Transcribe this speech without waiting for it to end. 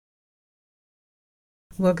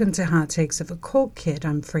Welcome to Hot Takes of a Cold Kid.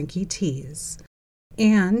 I'm Frankie Tease.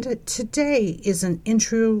 And today is an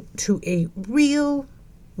intro to a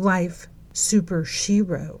real-life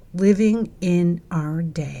superhero living in our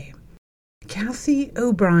day. Cathy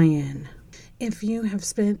O'Brien. If you have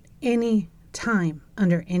spent any time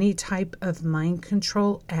under any type of mind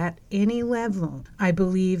control at any level, I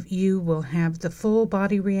believe you will have the full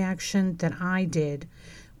body reaction that I did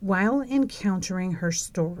while encountering her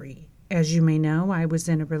story. As you may know, I was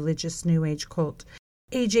in a religious New Age cult,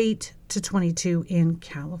 age 8 to 22 in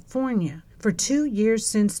California. For 2 years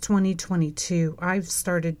since 2022, I've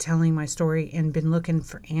started telling my story and been looking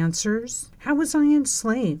for answers. How was I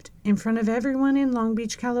enslaved in front of everyone in Long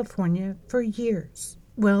Beach, California for years?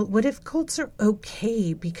 Well, what if cults are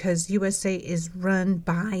okay because USA is run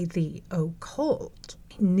by the occult?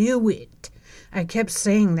 I knew it. I kept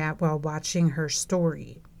saying that while watching her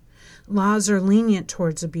story. Laws are lenient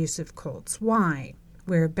towards abusive cults. Why?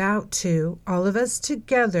 We're about to, all of us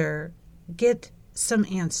together, get some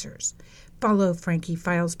answers. Follow Frankie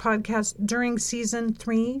Files podcast during Season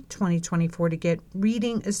 3, 2024 to get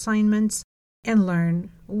reading assignments and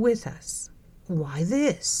learn with us. Why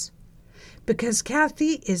this? Because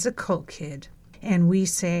Cathy is a cult kid. And we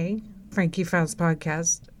say, Frankie Files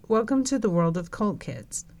podcast, welcome to the world of cult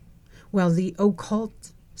kids. Well, the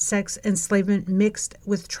occult, sex enslavement mixed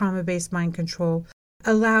with trauma-based mind control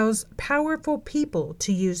allows powerful people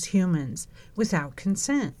to use humans without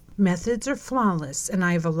consent. Methods are flawless, and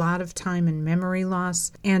I have a lot of time and memory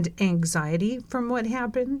loss and anxiety from what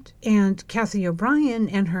happened. And Cathy O'Brien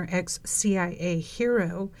and her ex-CIA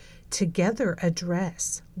hero together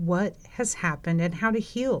address what has happened and how to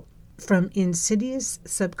heal from insidious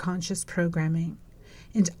subconscious programming.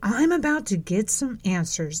 And I'm about to get some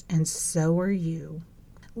answers, and so are you.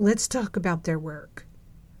 Let's talk about their work.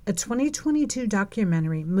 A 2022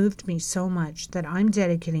 documentary moved me so much that I'm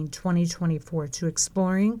dedicating 2024 to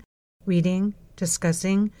exploring, reading,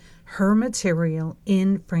 discussing her material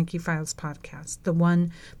in Frankie Files podcast. The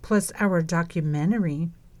one plus our documentary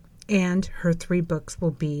and her 3 books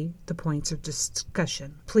will be the points of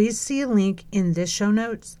discussion. Please see a link in this show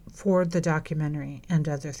notes for the documentary and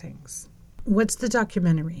other things. What's the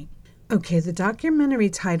documentary? Okay, the documentary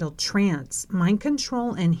titled Trance, Mind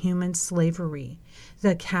Control and Human Slavery,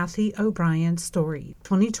 The Cathy O'Brien Story,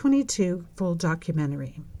 2022 full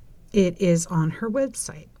documentary. It is on her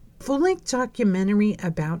website. Full-length documentary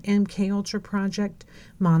about MKUltra Project,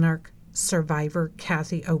 Monarch survivor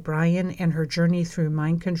Cathy O'Brien and her journey through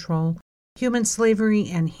mind control, human slavery,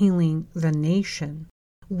 and healing the nation.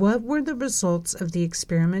 What were the results of the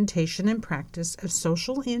experimentation and practice of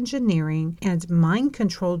social engineering and mind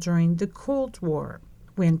control during the Cold War,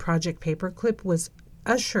 when Project Paperclip was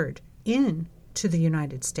ushered into the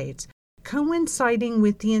United States, coinciding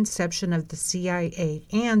with the inception of the CIA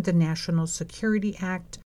and the National Security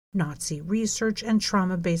Act? Nazi research and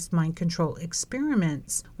trauma-based mind control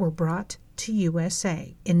experiments were brought to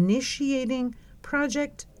USA, initiating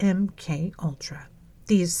Project MKUltra.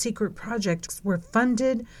 These secret projects were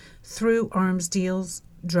funded through arms deals,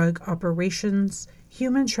 drug operations,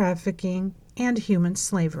 human trafficking, and human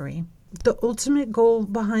slavery. The ultimate goal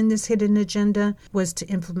behind this hidden agenda was to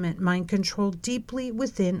implement mind control deeply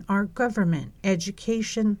within our government,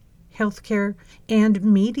 education, healthcare, and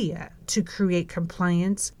media to create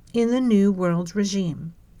compliance in the New World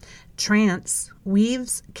regime. Trance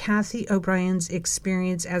weaves Cathy O'Brien's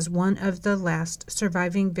experience as one of the last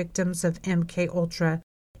surviving victims of MKUltra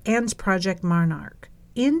and Project Monarch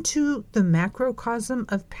into the macrocosm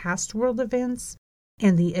of past world events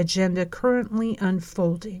and the agenda currently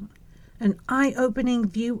unfolding. An eye-opening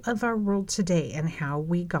view of our world today and how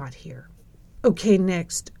we got here. Okay,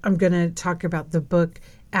 next, I'm going to talk about the book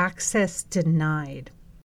Access Denied.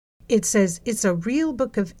 It says it's a real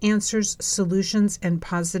book of answers, solutions, and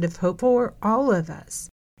positive hope for all of us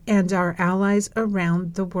and our allies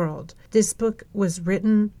around the world. This book was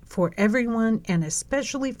written for everyone and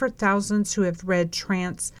especially for thousands who have read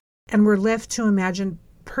Trance and were left to imagine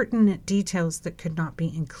pertinent details that could not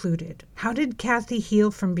be included. How did Cathy heal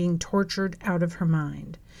from being tortured out of her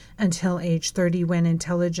mind? Until age 30, when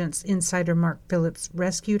intelligence insider Mark Phillips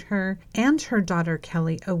rescued her and her daughter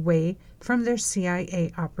Kelly away from their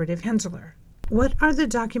CIA operative handler. What are the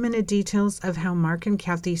documented details of how Mark and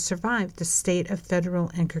Cathy survived the state of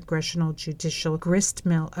federal and congressional judicial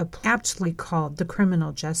gristmill, aptly called the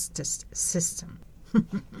criminal justice system?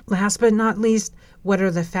 Last but not least, what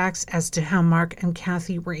are the facts as to how Mark and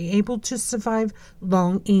Cathy were able to survive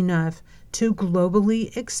long enough to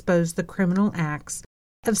globally expose the criminal acts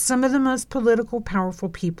of some of the most political powerful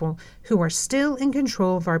people who are still in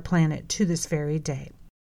control of our planet to this very day?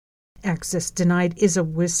 Access Denied is a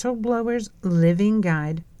whistleblower's living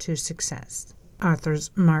guide to success. Authors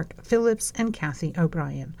Mark Phillips and Cathy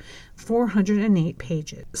O'Brien. 408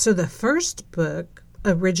 pages. So the first book,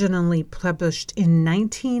 originally published in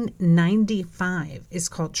 1995, is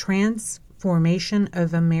called Transformation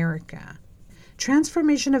of America.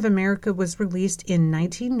 Transformation of America was released in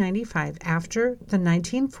 1995 after the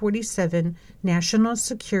 1947 National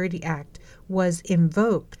Security Act was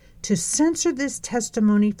invoked to censor this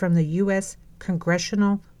testimony from the U.S.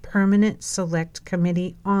 Congressional Permanent Select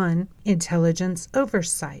Committee on Intelligence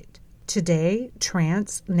Oversight. Today,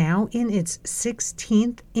 Trans, now in its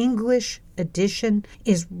 16th English edition,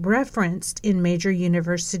 is referenced in major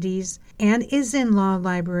universities and is in law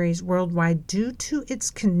libraries worldwide due to its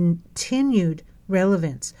continued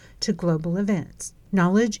relevance to global events.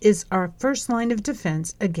 Knowledge is our first line of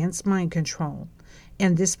defense against mind control,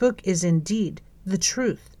 and this book is indeed the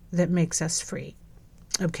truth that makes us free.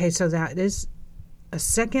 Okay, so that is a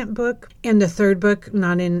second book. And the third book,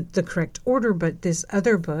 not in the correct order, but this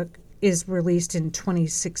other book is released in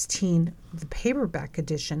 2016, the paperback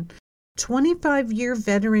edition. 25-year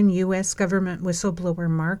veteran U.S. government whistleblower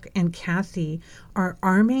Mark and Cathy are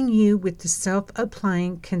arming you with the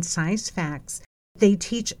self-applying, concise facts they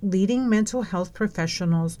teach leading mental health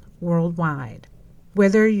professionals worldwide.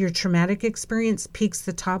 Whether your traumatic experience peaks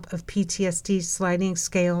the top of PTSD sliding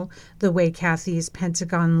scale the way Cathy's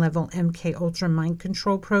Pentagon-level MK-Ultra mind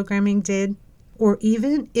control programming did, or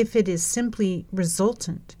even if it is simply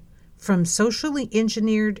resultant from socially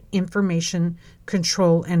engineered information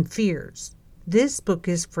control and fears, this book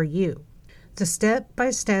is for you. The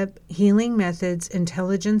step-by-step healing methods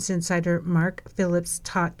intelligence insider Mark Phillips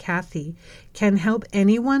taught Cathy can help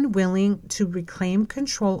anyone willing to reclaim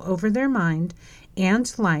control over their mind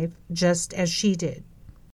and life just as she did.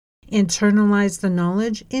 Internalize the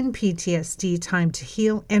knowledge in PTSD, time to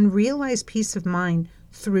heal, and realize peace of mind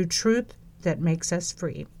through truth that makes us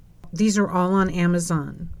free. These are all on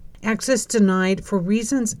Amazon. Access Denied for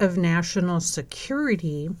Reasons of National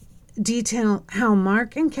Security detail how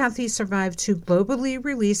Mark and Cathy survived to globally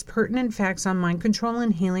release pertinent facts on mind control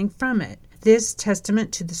and healing from it. This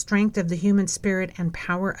testament to the strength of the human spirit and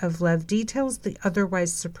power of love details the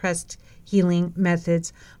otherwise suppressed healing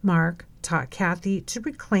methods Mark taught Cathy to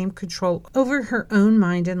reclaim control over her own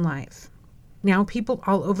mind and life. Now people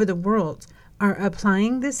all over the world are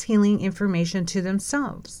applying this healing information to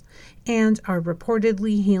themselves and are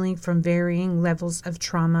reportedly healing from varying levels of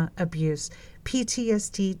trauma, abuse,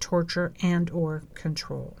 PTSD, torture, and/or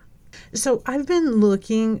control. So I've been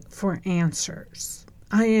looking for answers.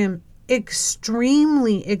 I am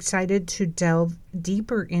extremely excited to delve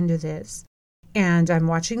deeper into this. And I'm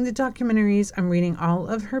watching the documentaries, I'm reading all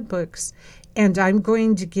of her books, and I'm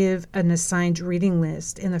going to give an assigned reading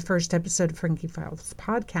list in the first episode of Frankie Files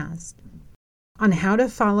podcast on how to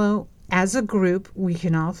follow as a group. We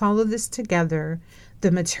can all follow this together,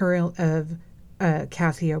 the material of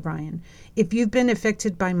Cathy O'Brien. If you've been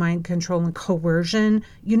affected by mind control and coercion,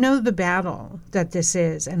 you know the battle that this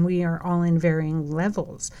is, and we are all in varying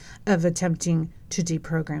levels of attempting to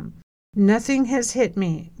deprogram. Nothing has hit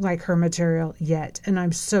me like her material yet, and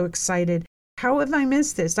I'm so excited. How have I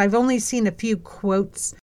missed this? I've only seen a few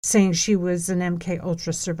quotes saying she was an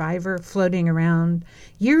MK-Ultra survivor floating around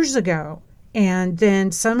years ago, and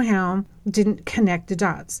then somehow didn't connect the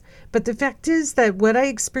dots. But the fact is that what I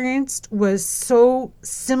experienced was so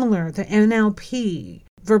similar. The NLP,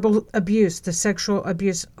 verbal abuse, the sexual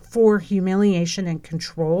abuse for humiliation and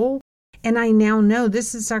control. And I now know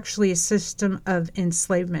this is actually a system of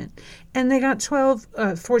enslavement. And they got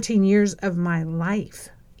 14 years of my life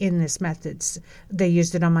in this methods. They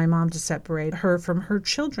used it on my mom to separate her from her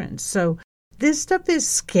children. So this stuff is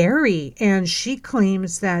scary, and she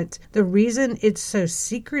claims that the reason it's so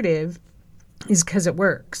secretive is because it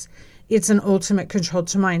works. It's an ultimate control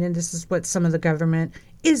to mind, and this is what some of the government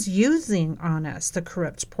is using on us, the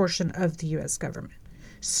corrupt portion of the U.S. government.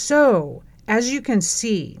 So, as you can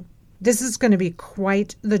see, this is going to be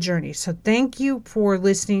quite the journey. So thank you for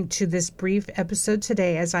listening to this brief episode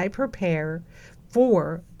today as I prepare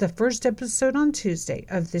for the first episode on Tuesday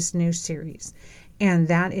of this new series. And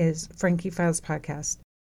that is Frankie Files Podcast.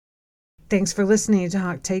 Thanks for listening to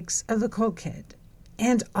Hot Takes of the Cold Kid.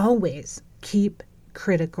 And always keep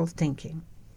critical thinking.